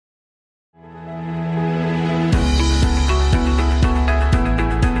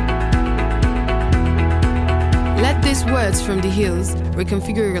words from the hills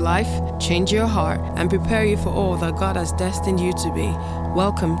reconfigure your life, change your heart, and prepare you for all that God has destined you to be.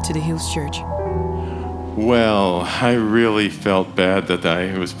 Welcome to the Hills Church. Well, I really felt bad that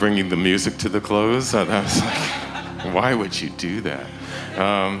I was bringing the music to the close. I was like, why would you do that?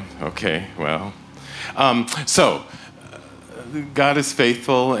 Okay, well. So, God is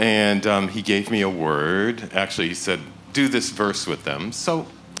faithful, and he gave me a word. Actually, he said, do this verse with them. So,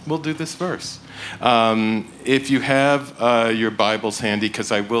 we'll do this verse. If you have your Bibles handy,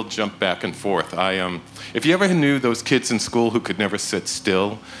 because I will jump back and forth. If you ever knew those kids in school who could never sit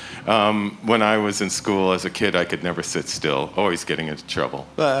still, when I was in school as a kid, I could never sit still, always getting into trouble.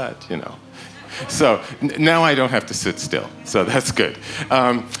 But, So now I don't have to sit still, so that's good.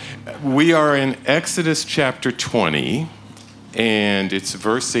 We are in Exodus chapter 20, and it's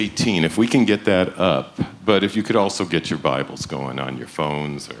verse 18, if we can get that up. But if you could also get your Bibles going on your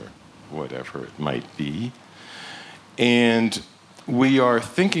phones or whatever it might be. And we are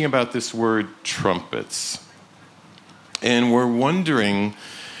thinking about this word trumpets. And we're wondering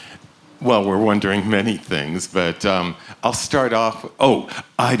many things, but I'll start off. Oh,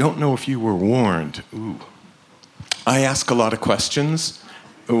 I don't know if you were warned. I ask a lot of questions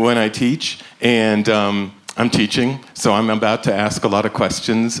when I teach, and I'm teaching, so I'm about to ask a lot of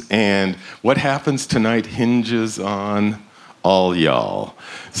questions, and what happens tonight hinges on all y'all.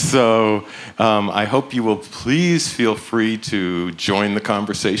 So I hope you will please feel free to join the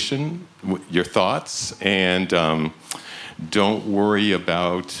conversation, your thoughts, and don't worry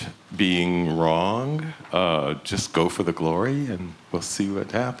about being wrong. Just go for the glory, and we'll see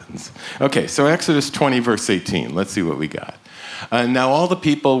what happens. Okay, so Exodus 20, verse 18. Let's see what we got. Now all the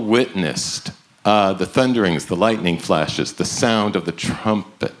people witnessed the thunderings, the lightning flashes, the sound of the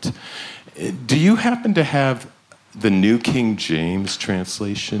trumpet. Do you happen to have the New King James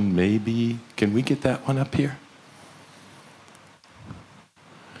translation, maybe? Can we get that one up here?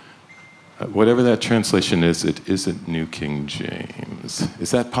 Whatever that translation is, it isn't New King James.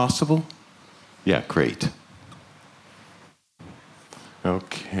 Is that possible? Yeah, great.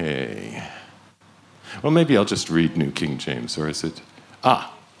 Okay. Well, maybe I'll just read New King James, or is it?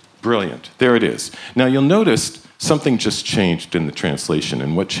 Brilliant. There it is. Now, you'll notice something just changed in the translation,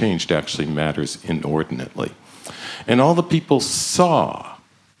 and what changed actually matters inordinately. And all the people saw.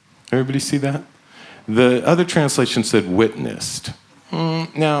 Everybody see that? The other translation said witnessed.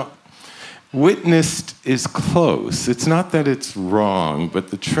 Now, witnessed is close. It's not that it's wrong,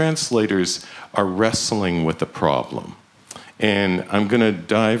 but the translators are wrestling with the problem. And I'm going to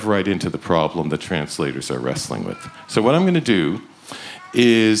dive right into the problem the translators are wrestling with. So what I'm going to do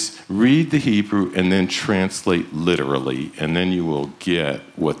is read the Hebrew and then translate literally, and then you will get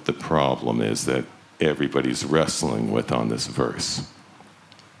what the problem is that everybody's wrestling with on this verse.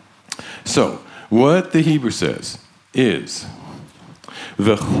 So, what the Hebrew says is,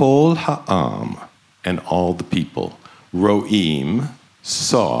 V'chol ha'am, and all the people, ro'im,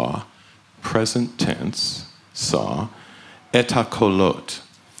 saw, present tense, saw, et ha'kolot.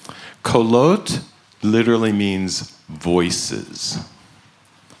 Kolot literally means voices.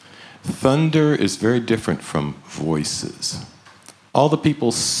 Thunder is very different from voices. All the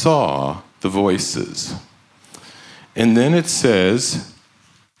people saw the voices. And then it says,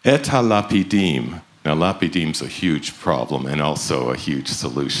 et halapidim. Now, lapidim's a huge problem and also a huge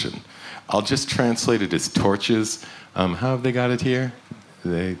solution. I'll just translate it as torches. How have they got it here?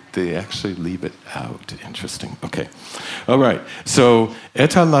 They actually leave it out. Interesting. Okay. All right. So,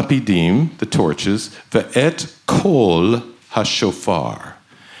 et halapidim, the torches, ve'et kol hashofar.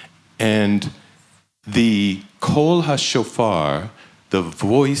 And the kol hashofar, the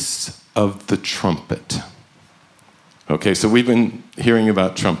voice of the trumpet. Okay, so we've been hearing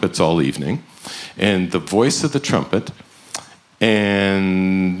about trumpets all evening. And the voice of the trumpet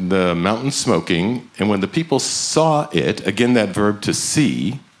and the mountain smoking. And when the people saw it, again, that verb to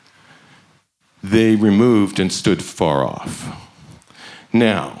see, they removed and stood far off.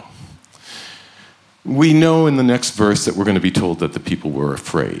 Now, we know in the next verse that we're going to be told that the people were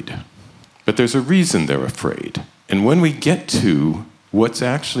afraid. But there's a reason they're afraid. And when we get to what's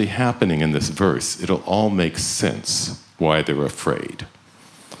actually happening in this verse, it'll all make sense why they're afraid.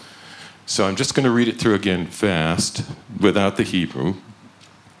 So I'm just going to read it through again fast, without the Hebrew.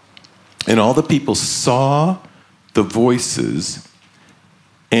 And all the people saw the voices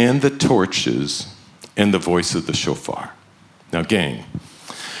and the torches and the voice of the shofar. Now, gang,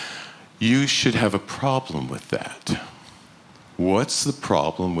 you should have a problem with that. What's the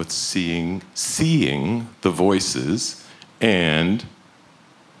problem with seeing the voices and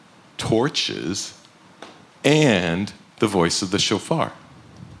torches and the voice of the shofar?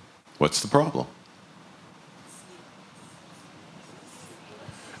 What's the problem?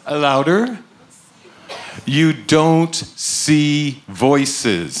 Louder. You don't see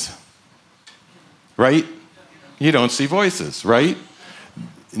voices. Right? You don't see voices, right?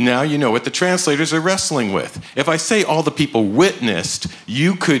 Now you know what the translators are wrestling with. If I say all the people witnessed,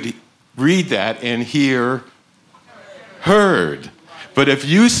 you could read that and hear heard. But if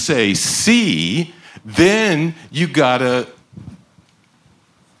you say see, then you gotta...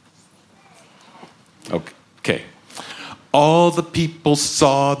 Okay. All the people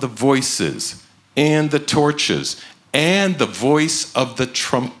saw the voices and the torches and the voice of the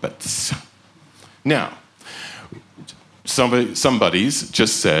trumpets. Now, somebody's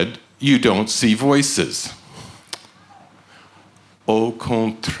just said, you don't see voices. Au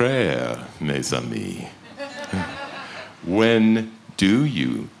contraire, mes amis. When do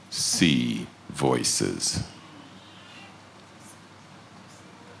you see voices?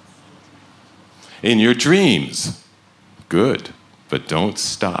 In your dreams. Good, but don't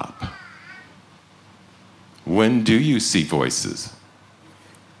stop. When do you see voices?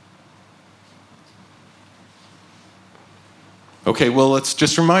 Okay, well, let's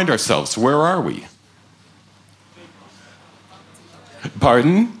just remind ourselves, where are we?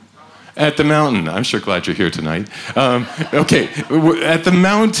 Pardon? At the mountain. I'm sure glad you're here tonight. Okay, at the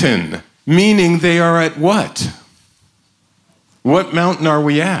mountain, meaning they are at what? What mountain are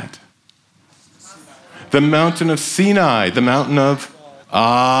we at? The mountain of Sinai, the mountain of...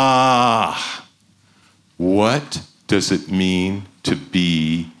 What does it mean to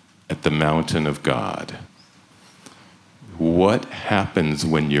be at the mountain of God? What happens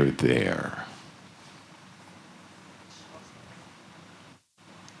when you're there?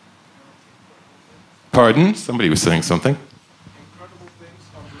 Pardon? Somebody was saying something.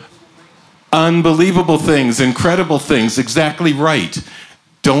 Unbelievable things, incredible things, exactly right.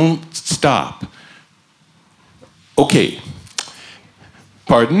 Don't stop. Okay.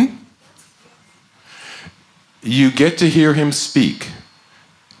 Pardon? You get to hear him speak.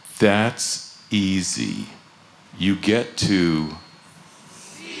 That's easy. You get to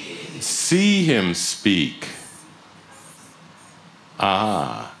see him speak.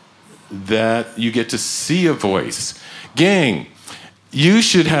 That you get to see a voice. Gang, you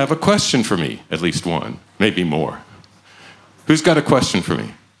should have a question for me, at least one, maybe more. Who's got a question for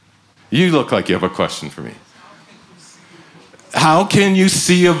me? You look like you have a question for me. How can you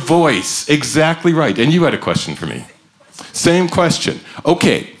see a voice? Exactly right. And you had a question for me. Same question.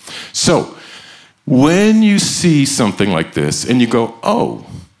 Okay, so when you see something like this and you go, oh,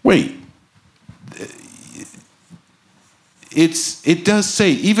 wait, it does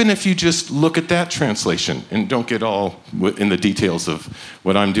say, even if you just look at that translation and don't get all in the details of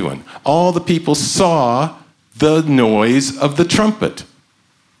what I'm doing, all the people saw the noise of the trumpet.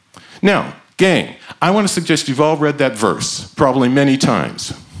 Now, gang, I want to suggest you've all read that verse, probably many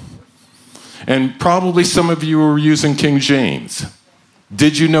times. And probably some of you were using King James.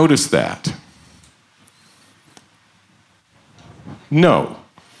 Did you notice that? No.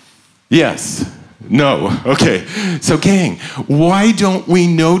 Yes. No. Okay. So, gang, why don't we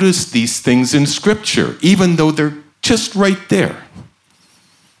notice these things in Scripture, even though they're just right there?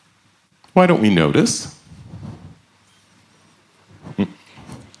 Why don't we notice?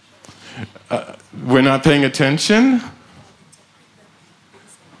 We're not paying attention?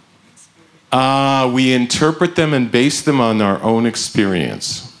 We interpret them and base them on our own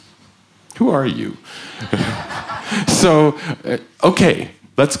experience. Who are you? So, okay,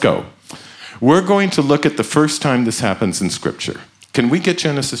 let's go. We're going to look at the first time this happens in Scripture. Can we get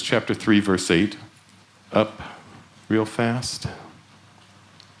Genesis chapter 3, verse 8 up real fast?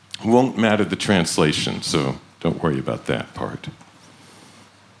 Won't matter the translation, so don't worry about that part.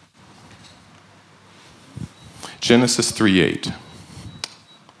 Genesis 3:8.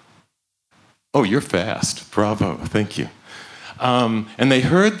 Oh, you're fast. Bravo. Thank you. And they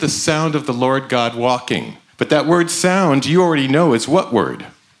heard the sound of the Lord God walking. But that word sound, you already know, is what word?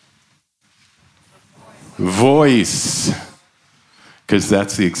 Voice. Because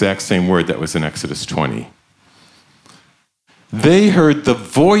that's the exact same word that was in Exodus 20. They heard the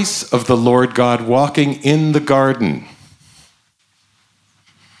voice of the Lord God walking in the garden.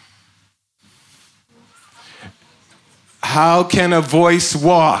 How can a voice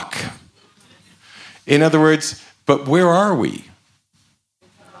walk? In other words, but where are we?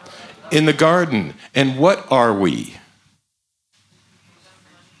 In the garden. And what are we?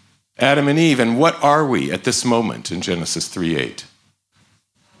 Adam and Eve. And what are we at this moment in Genesis 3:8?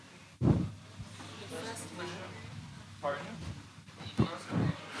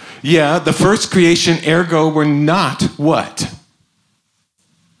 Yeah, the first creation, ergo, we're not what?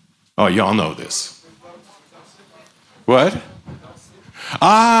 Oh, y'all know this. What?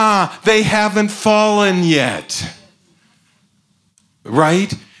 They haven't fallen yet.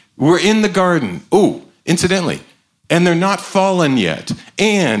 Right? We're in the garden. Oh, incidentally, and they're not fallen yet.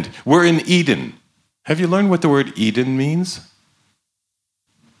 And we're in Eden. Have you learned what the word Eden means?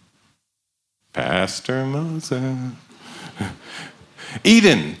 Pastor Moses.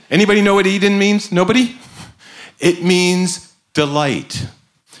 Eden. Anybody know what Eden means? Nobody? It means delight.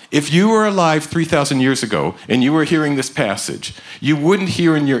 If you were alive 3,000 years ago and you were hearing this passage, you wouldn't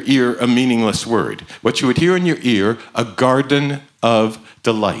hear in your ear a meaningless word. What you would hear in your ear, a garden of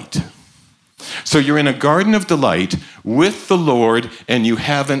delight. So you're in a garden of delight with the Lord and you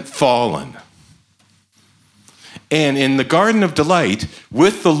haven't fallen. And in the garden of delight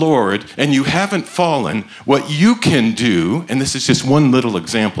with the Lord and you haven't fallen, what you can do, and this is just one little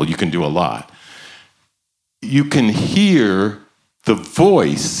example, you can do a lot. You can hear the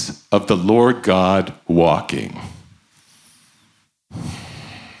voice of the Lord God walking.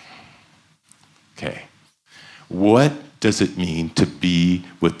 Okay. What does it mean to be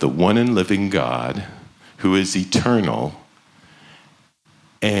with the one and living God who is eternal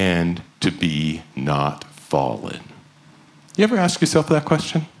and to be not fallen? You ever ask yourself that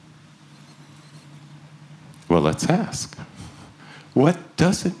question? Well, let's ask. What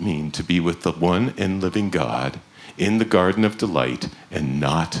does it mean to be with the one and living God in the garden of delight and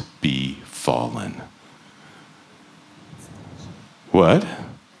not be fallen? What?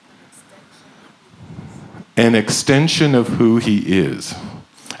 An extension of who he is.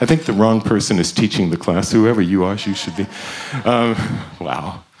 I think the wrong person is teaching the class. Whoever you are, you should be.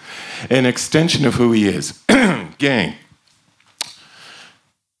 Wow. An extension of who he is. Gang,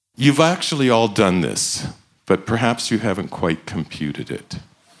 you've actually all done this, but perhaps you haven't quite computed it.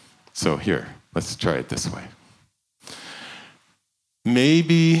 So here, let's try it this way.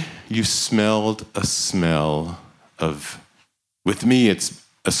 Maybe you smelled a smell of, with me, it's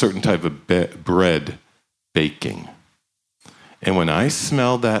a certain type of bread baking. And when I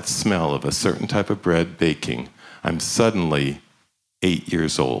smell that smell of a certain type of bread baking, I'm suddenly 8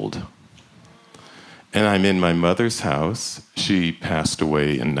 years old. And I'm in my mother's house. She passed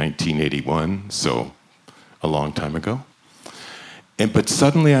away in 1981, so a long time ago. But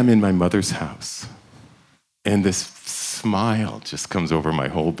suddenly I'm in my mother's house. And this smile just comes over my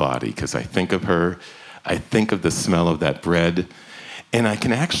whole body because I think of her. I think of the smell of that bread. And I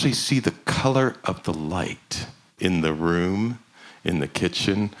can actually see the color of the light in the room, in the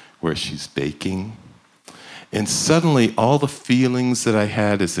kitchen where she's baking. And suddenly all the feelings that I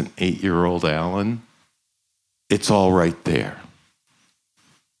had as an 8-year-old Alan, it's all right there.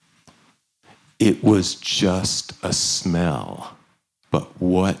 It was just a smell. But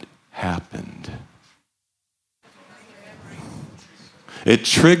what happened? It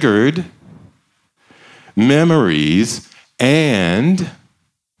triggered memories and,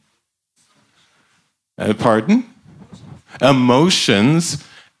 emotions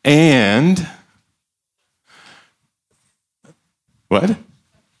and, what?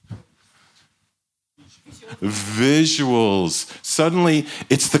 Visuals. Suddenly,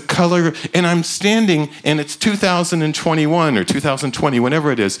 it's the color, and I'm standing, and it's 2021 or 2020,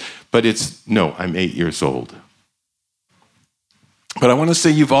 whenever it is, but I'm 8 years old. But I want to say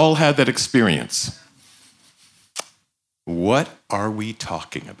you've all had that experience. What are we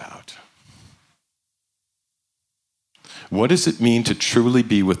talking about? What does it mean to truly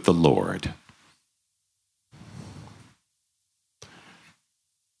be with the Lord?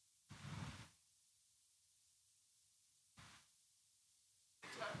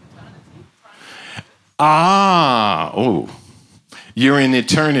 You're in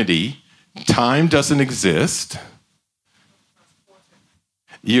eternity. Time doesn't exist.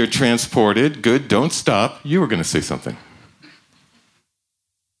 You're transported. Good, don't stop. You were going to say something. You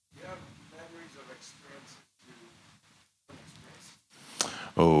have memories of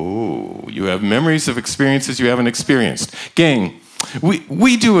experiences you have memories of experiences you haven't experienced. Gang,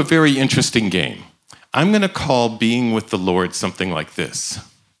 we do a very interesting game. I'm going to call being with the Lord something like this.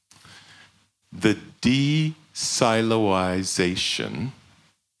 The de-siloization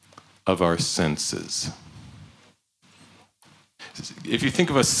of our senses. If you think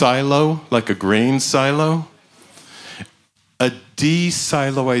of a silo, like a grain silo, a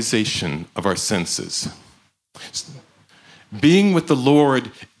de-siloization of our senses. Being with the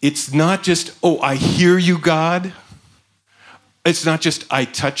Lord, it's not just, I hear you, God. It's not just, I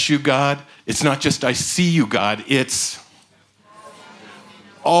touch you, God. It's not just, I see you, God. It's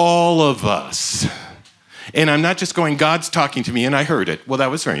all of us. And I'm not just going, God's talking to me, and I heard it. Well, that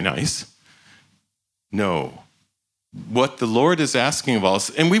was very nice. No. What the Lord is asking of us,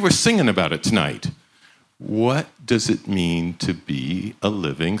 and we were singing about it tonight, what does it mean to be a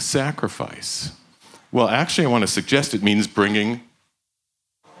living sacrifice? Well, actually, I want to suggest it means bringing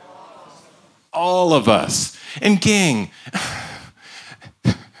all of us. And gang,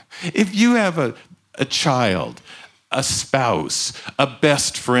 if you have a child, a spouse, a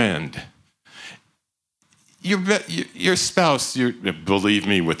best friend, your spouse, believe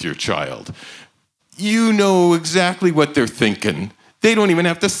me with your child, you know exactly what they're thinking. They don't even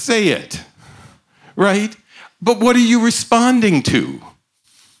have to say it, right? But what are you responding to?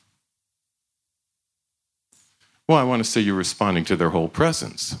 Well, I want to say you're responding to their whole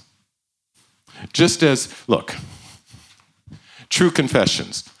presence. Just as, look, true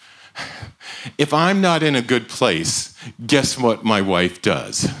confessions. If I'm not in a good place, guess what my wife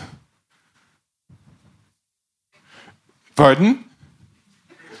does? Pardon?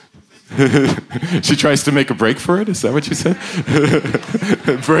 She tries to make a break for it? Is that what you said?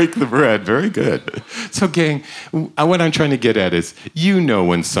 Break the bread. Very good. So, gang, what I'm trying to get at is you know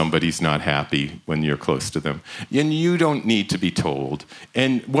when somebody's not happy when you're close to them. And you don't need to be told.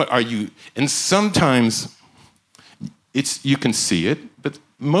 And and sometimes you can see it, but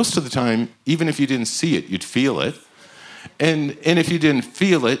most of the time, even if you didn't see it, you'd feel it. And if you didn't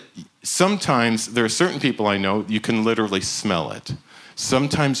feel it, sometimes there are certain people I know, you can literally smell it.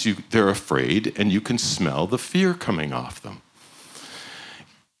 Sometimes they're afraid, and you can smell the fear coming off them.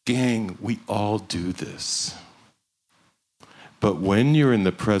 Gang, we all do this. But when you're in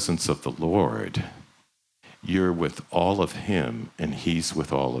the presence of the Lord, you're with all of him, and he's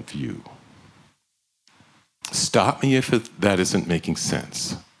with all of you. Stop me if that isn't making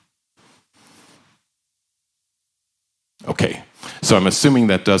sense. Okay, so I'm assuming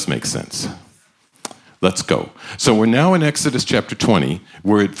that does make sense. Let's go. So we're now in Exodus chapter 20.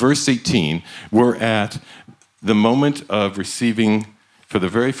 We're at verse 18. We're at the moment of receiving, for the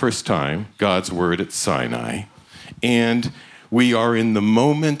very first time, God's word at Sinai. And we are in the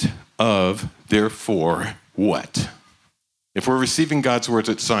moment of, therefore, what? If we're receiving God's words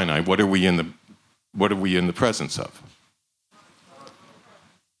at Sinai, what are we in the presence of?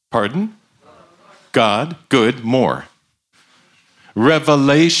 Pardon? God, good, more.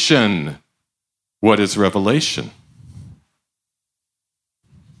 Revelation. What is revelation?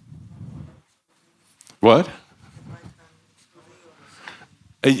 What?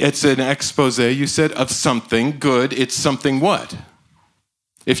 It's an expose, you said, of something good. It's something what?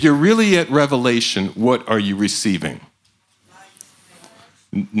 If you're really at revelation, what are you receiving?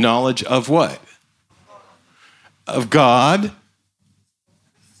 Knowledge of what? Of God?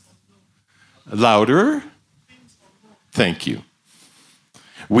 Louder? Thank you.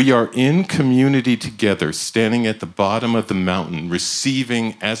 We are in community together, standing at the bottom of the mountain,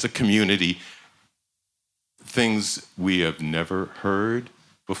 receiving as a community things we have never heard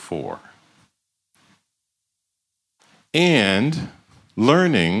before. And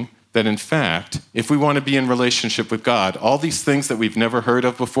learning that, in fact, if we want to be in relationship with God, all these things that we've never heard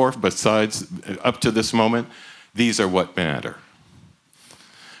of before, besides up to this moment, these are what matter.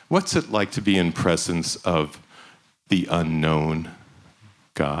 What's it like to be in presence of the unknown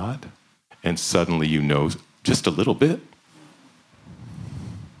God, and suddenly you know just a little bit?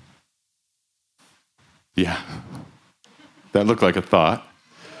 Yeah, that looked like a thought.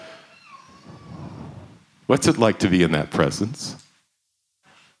 What's it like to be in that presence?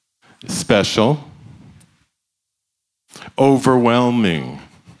 Special. Overwhelming.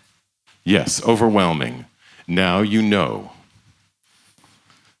 Yes, overwhelming. Now you know.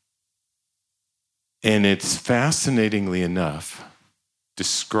 And it's fascinatingly enough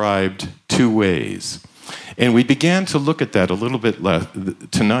described two ways. And we began to look at that a little bit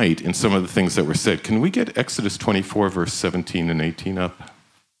tonight in some of the things that were said. Can we get Exodus 24, verse 17 and 18 up?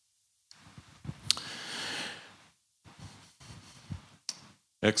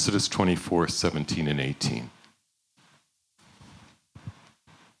 Exodus 24, 17 and 18.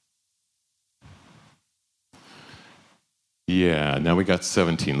 Yeah, now we got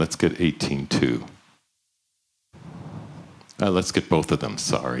 17. Let's get 18 too. Let's get both of them,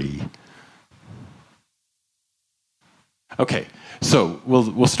 sorry. Okay, so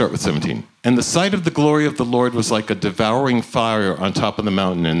we'll start with 17. And the sight of the glory of the Lord was like a devouring fire on top of the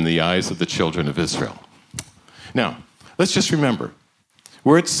mountain in the eyes of the children of Israel. Now, let's just remember,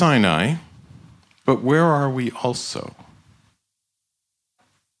 we're at Sinai, but where are we also?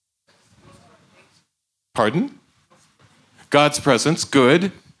 Pardon? God's presence,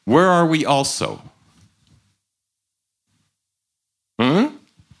 good. Where are we also?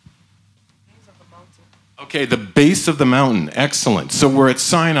 Okay, the base of the mountain. Excellent. So we're at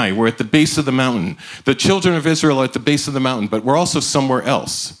Sinai. We're at the base of the mountain. The children of Israel are at the base of the mountain, but we're also somewhere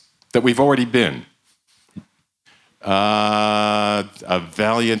else that we've already been. A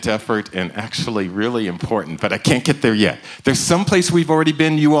valiant effort and actually really important, but I can't get there yet. There's some place we've already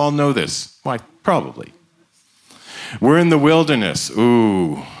been. You all know this. Why? Probably. We're in the wilderness.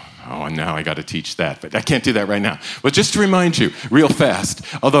 Ooh. Oh, and now I got to teach that, but I can't do that right now. But just to remind you, real fast,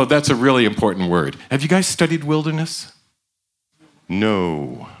 although that's a really important word. Have you guys studied wilderness?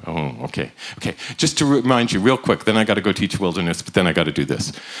 No. Oh, okay. Okay. Just to remind you real quick, then I got to go teach wilderness, but then I got to do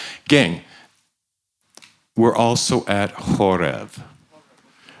this. Gang, we're also at Horeb.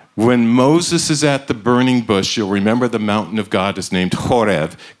 When Moses is at the burning bush, you'll remember the mountain of God is named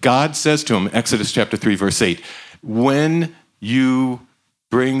Horeb. God says to him, Exodus chapter 3, verse 8, when you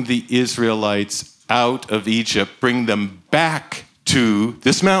bring the Israelites out of Egypt, bring them back to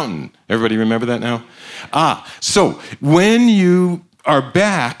this mountain. Everybody remember that now? So when you are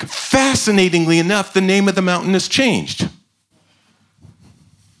back, fascinatingly enough, the name of the mountain has changed.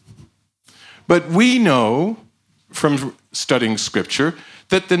 But we know from studying Scripture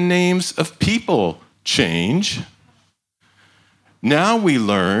that the names of people change. Now we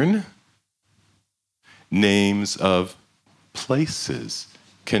learn names of places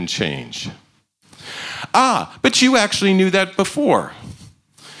can change. But you actually knew that before.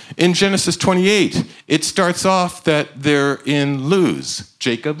 In Genesis 28, it starts off that they're in Luz,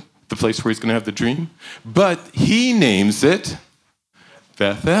 Jacob, the place where he's going to have the dream. But he names it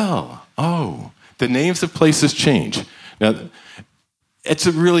Bethel. Oh, the names of places change. Now, it's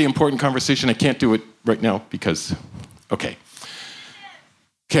a really important conversation. I can't do it right now because, okay.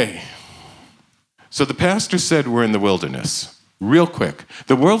 So the pastor said we're in the wilderness. Real quick,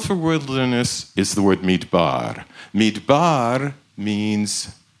 the word for wilderness is the word midbar. Midbar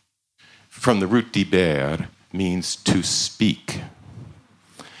means, from the root diber, means to speak.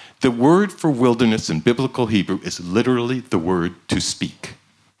 The word for wilderness in biblical Hebrew is literally the word to speak.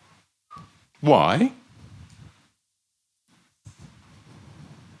 Why?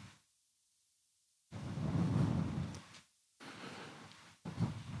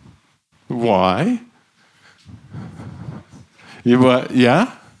 Why? You what?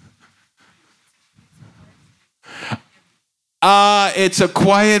 Yeah? It's a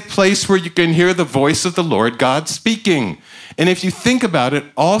quiet place where you can hear the voice of the Lord God speaking. And if you think about it,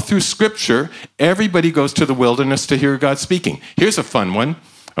 all through Scripture, everybody goes to the wilderness to hear God speaking. Here's a fun one.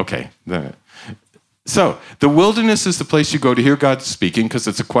 Okay. So, the wilderness is the place you go to hear God speaking because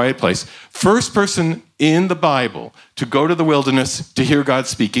it's a quiet place. First person in the Bible to go to the wilderness to hear God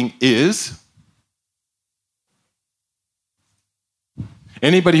speaking is...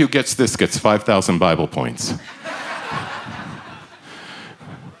 Anybody who gets this gets 5,000 Bible points.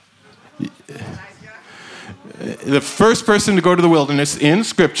 The first person to go to the wilderness in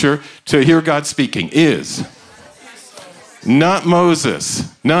Scripture to hear God speaking is not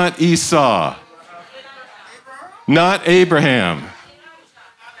Moses, not Esau, not Abraham,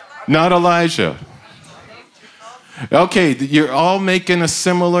 not Elijah. Okay, you're all making a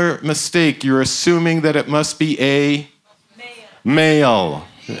similar mistake. You're assuming that it must be a male.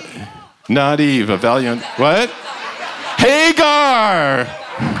 Not Eve, a valiant... What? Hagar!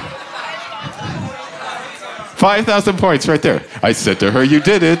 5,000 points right there. I said to her, you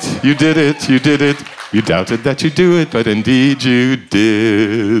did it, you did it, you did it. You doubted that you do it, but indeed you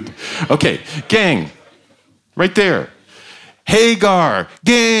did. Okay, gang, right there. Hagar,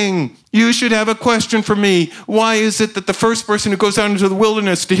 gang, you should have a question for me. Why is it that the first person who goes out into the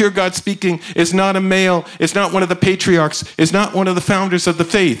wilderness to hear God speaking is not a male, is not one of the patriarchs, is not one of the founders of the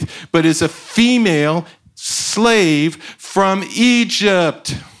faith, but is a female slave from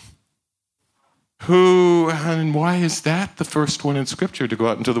Egypt? Who, and why is that the first one in Scripture to go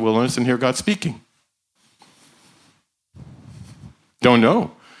out into the wilderness and hear God speaking? Don't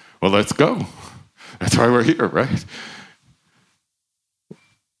know. Well, let's go. That's why we're here, right?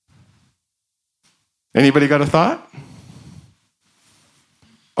 Anybody got a thought?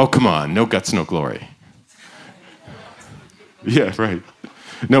 Oh, come on. No guts, no glory. Yeah, right.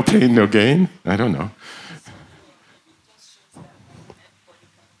 No pain, no gain? I don't know.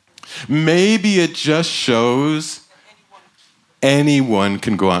 Maybe it just shows anyone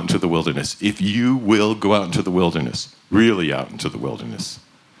can go out into the wilderness. If you will go out into the wilderness, really out into the wilderness,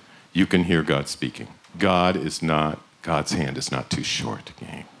 you can hear God speaking. God's hand is not too short,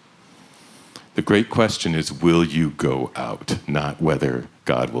 gang. The great question is, will you go out, not whether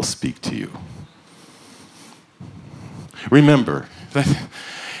God will speak to you. Remember,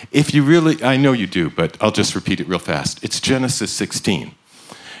 if you really, I know you do, but I'll just repeat it real fast. It's Genesis 16.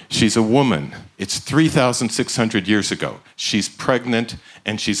 She's a woman. It's 3,600 years ago. She's pregnant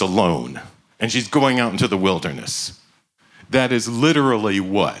and she's alone. And she's going out into the wilderness. That is literally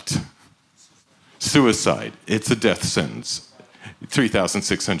what? suicide. It's a death sentence,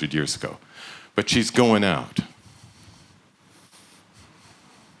 3,600 years ago. But she's going out.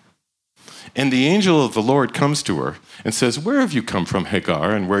 And the angel of the Lord comes to her and says, "Where have you come from,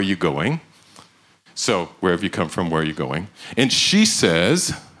 Hagar, and where are you going?" So, where have you come from, where are you going? And she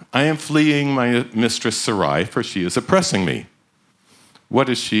says, "I am fleeing my mistress Sarai, for she is oppressing me." What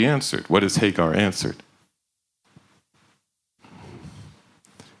has she answered? What has Hagar answered?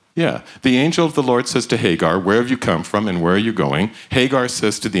 Yeah, the angel of the Lord says to Hagar, "Where have you come from and where are you going?" Hagar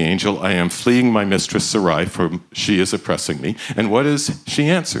says to the angel, "I am fleeing my mistress Sarai, for she is oppressing me." And what has she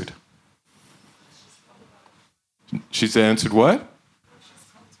answered? She's answered what?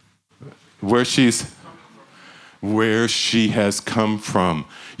 Where she has come from.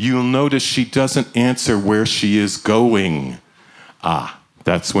 You'll notice she doesn't answer where she is going.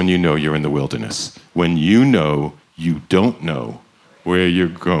 That's when you know you're in the wilderness. When you know you don't know where you're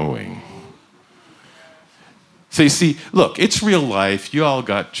going. So you see, look, it's real life. You all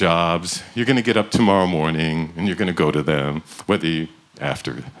got jobs. You're going to get up tomorrow morning and you're going to go to them. Whether you,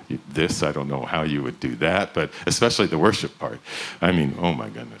 after this, I don't know how you would do that, but especially the worship part. I mean, oh my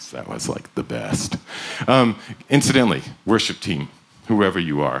goodness, that was like the best. Incidentally, worship team, whoever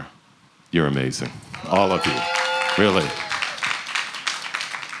you are, you're amazing. All of you, really.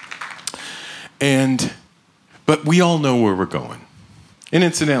 But we all know where we're going. And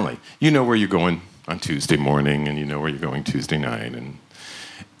incidentally, you know where you're going on Tuesday morning, and you know where you're going Tuesday night, and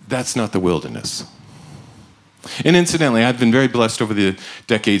that's not the wilderness. And incidentally, I've been very blessed over the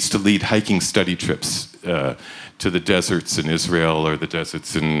decades to lead hiking study trips to the deserts in Israel or the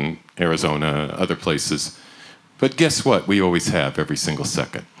deserts in Arizona, other places. But guess what? We always have every single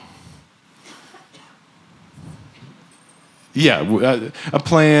second. Yeah, a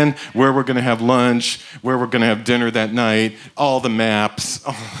plan, where we're going to have lunch, where we're going to have dinner that night, all the maps,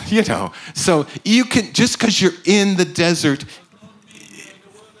 you know. So you can, just because you're in the desert,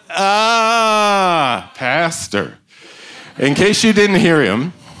 Pastor. In case you didn't hear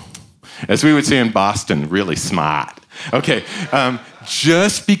him, as we would say in Boston, really smart. Okay,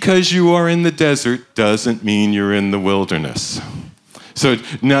 just because you are in the desert doesn't mean you're in the wilderness. So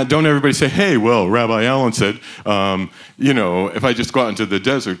now don't everybody say, "Hey, well, Rabbi Allen said, if I just go out into the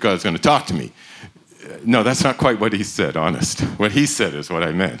desert, God's going to talk to me." No, that's not quite what he said, honest. What he said is what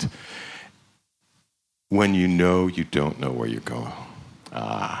I meant. When you know you don't know where you're going.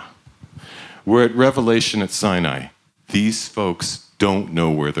 We're at Revelation at Sinai. These folks don't know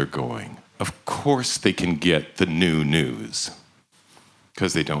where they're going. Of course they can get the new news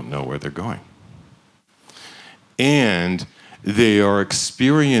because they don't know where they're going. And they are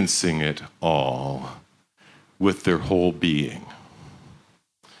experiencing it all with their whole being.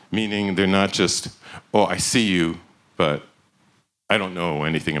 Meaning they're not just, "Oh, I see you, but I don't know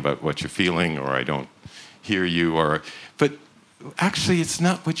anything about what you're feeling, or I don't hear you," but actually it's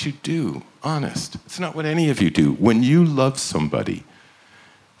not what you do, honest. It's not what any of you do. When you love somebody,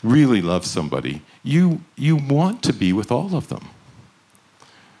 really love somebody, you want to be with all of them.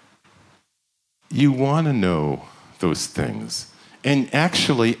 You want to know those things. And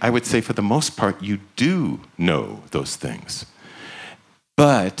actually, I would say for the most part, you do know those things.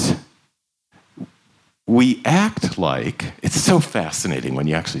 But we act like, it's so fascinating when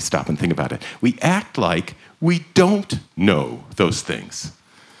you actually stop and think about it, we act like we don't know those things.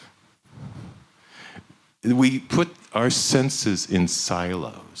 We put our senses in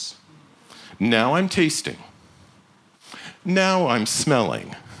silos. Now I'm tasting. Now I'm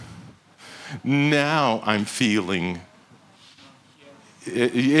smelling. Now I'm feeling.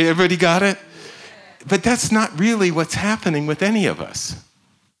 Everybody got it? But that's not really what's happening with any of us.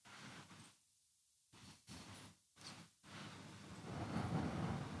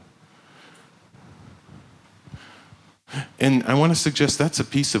 And I want to suggest that's a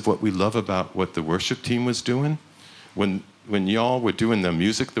piece of what we love about what the worship team was doing. When y'all were doing the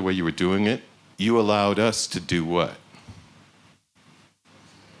music the way you were doing it, you allowed us to do what?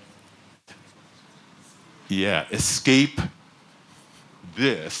 Yeah, escape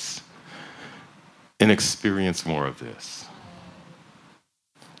this and experience more of this.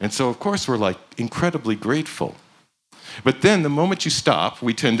 And so, of course, we're like incredibly grateful. But then the moment you stop,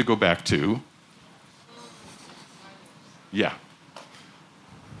 we tend to go back to, yeah.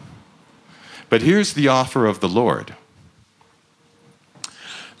 But here's the offer of the Lord.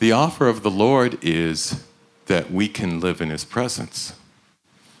 The offer of the Lord is that we can live in his presence.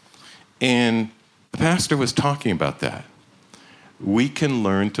 And the pastor was talking about that. We can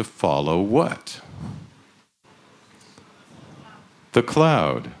learn to follow what? The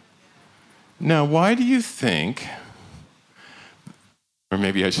cloud. Now, why do you think Or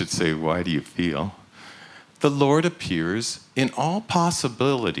maybe I should say, why do you feel? The Lord appears in all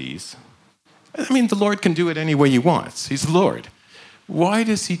possibilities. I mean, the Lord can do it any way he wants. He's the Lord. Why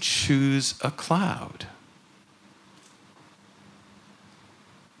does he choose a cloud?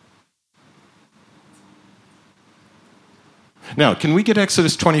 Now, can we get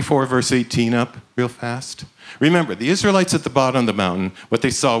Exodus 24, verse 18 up real fast? Remember, the Israelites at the bottom of the mountain, what they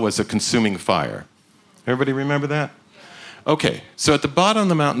saw was a consuming fire. Everybody remember that? Okay, so at the bottom of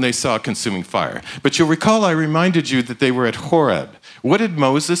the mountain, they saw a consuming fire. But you'll recall I reminded you that they were at Horeb. What did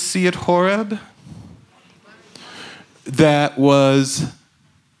Moses see at Horeb? That was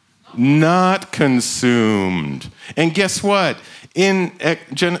not consumed. And guess what? In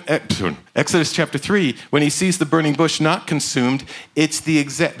Exodus chapter 3, when he sees the burning bush not consumed, it's the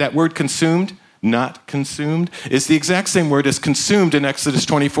exact, that word consumed, not consumed, is the exact same word as consumed in Exodus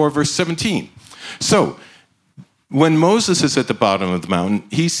 24, verse 17. So, when Moses is at the bottom of the mountain,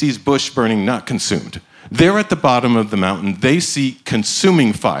 he sees bush burning, not consumed. They're at the bottom of the mountain, they see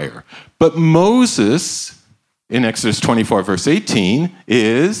consuming fire. But Moses, in Exodus 24, verse 18,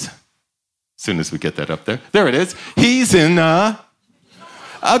 is, as soon as we get that up there it is, he's in a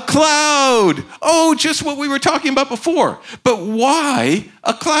cloud. Oh, just what we were talking about before. But why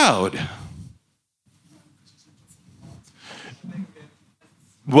a cloud?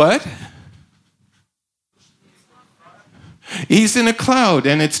 What? He's in a cloud,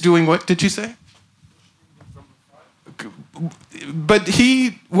 and it's doing what did you say? But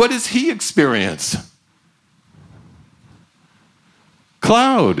what does he experience?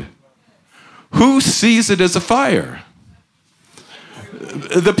 Cloud. Who sees it as a fire?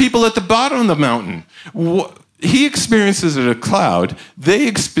 The people at the bottom of the mountain. He experiences it a cloud. They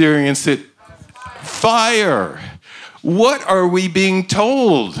experience it fire. What are we being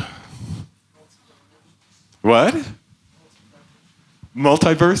told? What?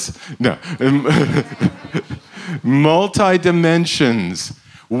 Multiverse? No. Multi-dimensions.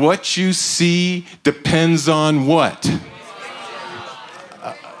 What you see depends on what?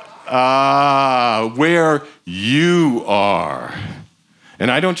 Where you are. And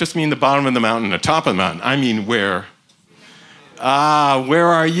I don't just mean the bottom of the mountain, the top of the mountain. I mean where. Where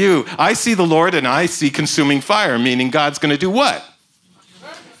are you? I see the Lord and I see consuming fire, meaning God's going to do what?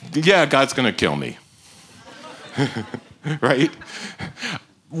 Yeah, God's going to kill me. Right?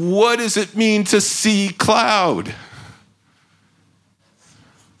 What does it mean to see cloud?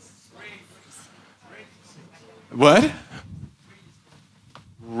 What?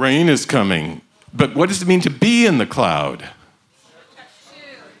 Rain is coming. But what does it mean to be in the cloud?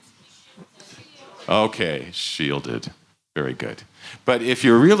 Okay, shielded. Very good. But if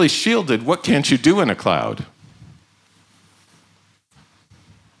you're really shielded, what can't you do in a cloud?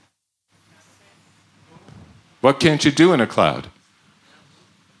 What can't you do in a cloud?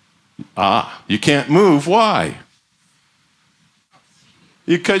 You can't move. Why?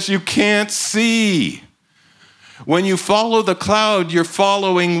 Because you can't see. When you follow the cloud, you're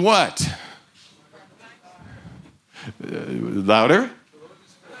following what? Louder?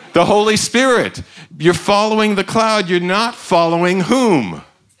 The Holy Spirit. You're following the cloud. You're not following whom?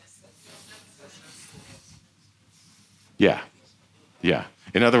 Yeah.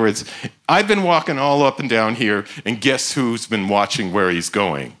 In other words, I've been walking all up and down here, and guess who's been watching where he's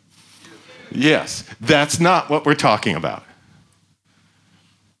going? Yes, that's not what we're talking about.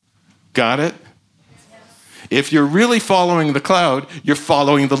 Got it? If you're really following the cloud, you're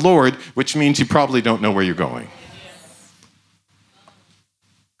following the Lord, which means you probably don't know where you're going.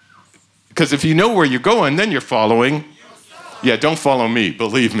 Because if you know where you're going, then you're following. Yeah, don't follow me,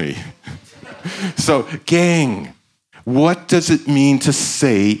 believe me. So, gang, what does it mean to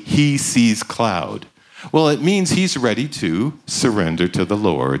say he sees cloud? Well, it means he's ready to surrender to the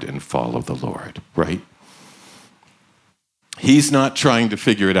Lord and follow the Lord, right? He's not trying to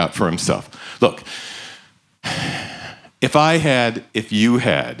figure it out for himself. Look, if you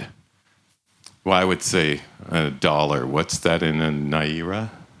had, well, I would say $1. What's that in a naira?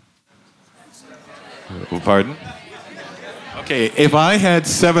 Pardon? Okay, if I had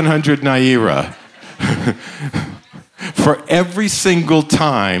 700 naira, for every single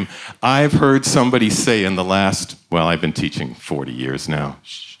time I've heard somebody say in the last, well, I've been teaching 40 years now.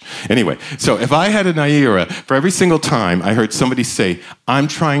 Anyway, so if I had a naira, for every single time I heard somebody say, I'm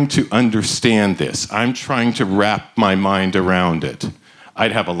trying to understand this, I'm trying to wrap my mind around it,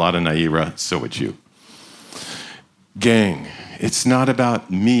 I'd have a lot of naira, so would you. Gang, it's not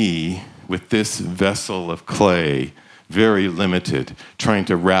about me with this vessel of clay, very limited, trying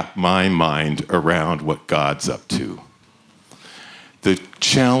to wrap my mind around what God's up to. The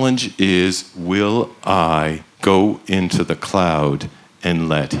challenge is, will I go into the cloud and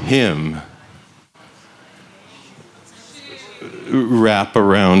let him wrap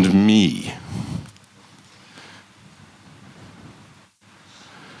around me.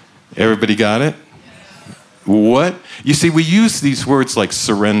 Everybody got it? What? You see, we use these words like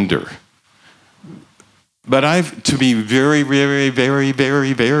surrender. But to be very, very, very,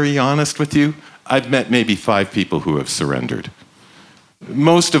 very, very honest with you, I've met maybe 5 people who have surrendered.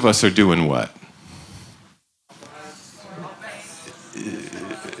 Most of us are doing what?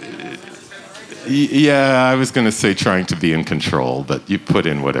 Yeah, I was going to say trying to be in control, but you put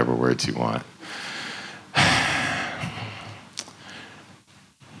in whatever words you want.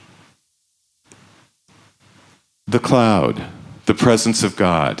 The cloud, the presence of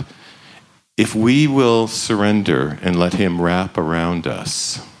God, if we will surrender and let him wrap around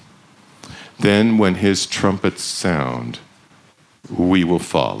us, then when his trumpets sound, we will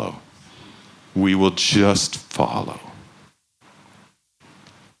follow. We will just follow.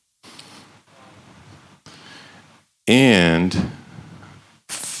 And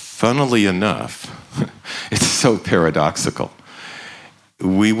funnily enough, it's so paradoxical,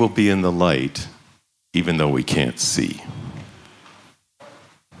 we will be in the light even though we can't see.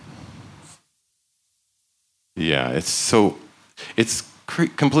 Yeah, it's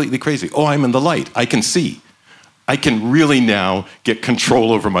completely crazy. Oh, I'm in the light. I can see. I can really now get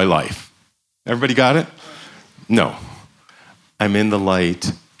control over my life. Everybody got it? No. I'm in the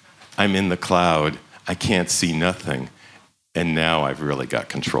light. I'm in the cloud. I can't see nothing. And now I've really got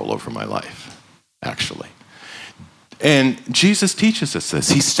control over my life, actually. And Jesus teaches us this.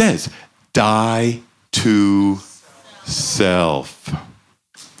 He says, die to self.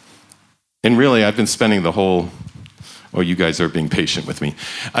 And really, I've been spending you guys are being patient with me.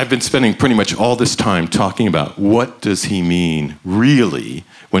 I've been spending pretty much all this time talking about what does he mean really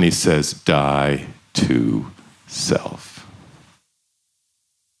when he says die to self.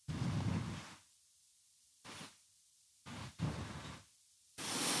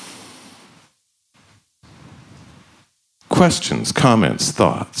 Questions, comments,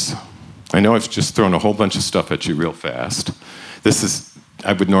 thoughts? I know I've just thrown a whole bunch of stuff at you real fast.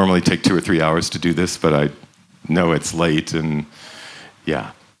 I would normally take 2 or 3 hours to do this, but I know it's late and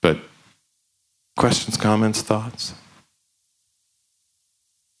yeah. But questions, comments, thoughts?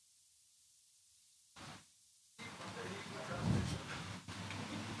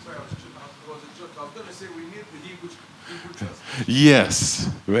 Yes.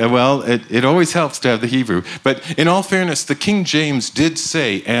 Well, it always helps to have the Hebrew. But in all fairness, the King James did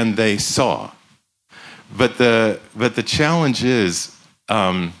say, and they saw. But the challenge is,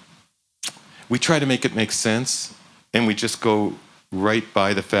 we try to make it make sense, and we just go right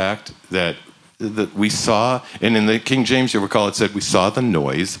by the fact that we saw, and in the King James, you recall it said, we saw the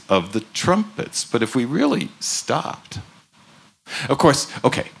noise of the trumpets. But if we really stopped, of course,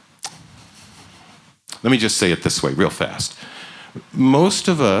 okay, let me just say it this way real fast. Most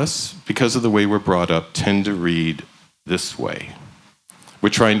of us, because of the way we're brought up, tend to read this way. We're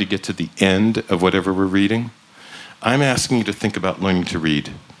trying to get to the end of whatever we're reading. I'm asking you to think about learning to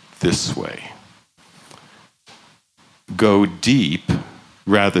read this way. Go deep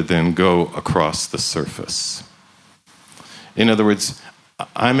rather than go across the surface. In other words,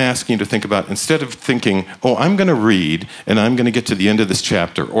 I'm asking you to think about, instead of thinking, oh, I'm going to read and I'm going to get to the end of this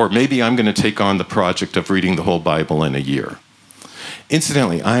chapter, or maybe I'm going to take on the project of reading the whole Bible in a year.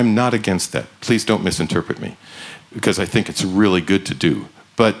 Incidentally, I am not against that. Please don't misinterpret me, because I think it's really good to do.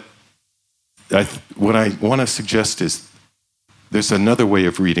 But what I want to suggest is there's another way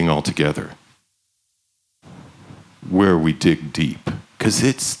of reading altogether, where we dig deep, because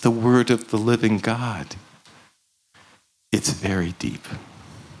it's the word of the living God. It's very deep.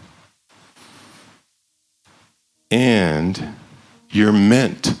 And you're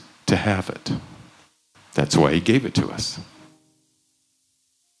meant to have it. That's why he gave it to us.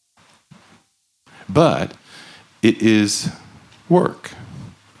 But it is work.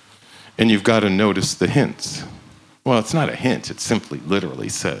 And you've got to notice the hints. Well, it's not a hint. It simply literally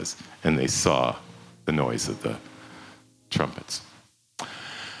says, and they saw the noise of the trumpets.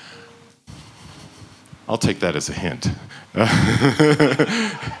 I'll take that as a hint.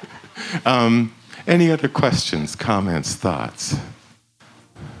 Any other questions, comments, thoughts?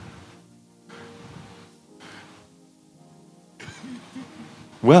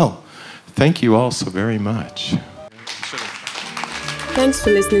 Well, thank you all so very much. Thanks for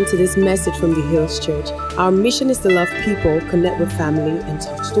listening to this message from the Hills Church. Our mission is to love people, connect with family, and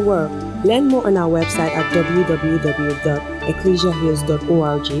touch the world. Learn more on our website at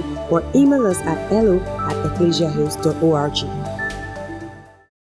www.ecclesiahills.org or email us at hello@ecclesiahills.org.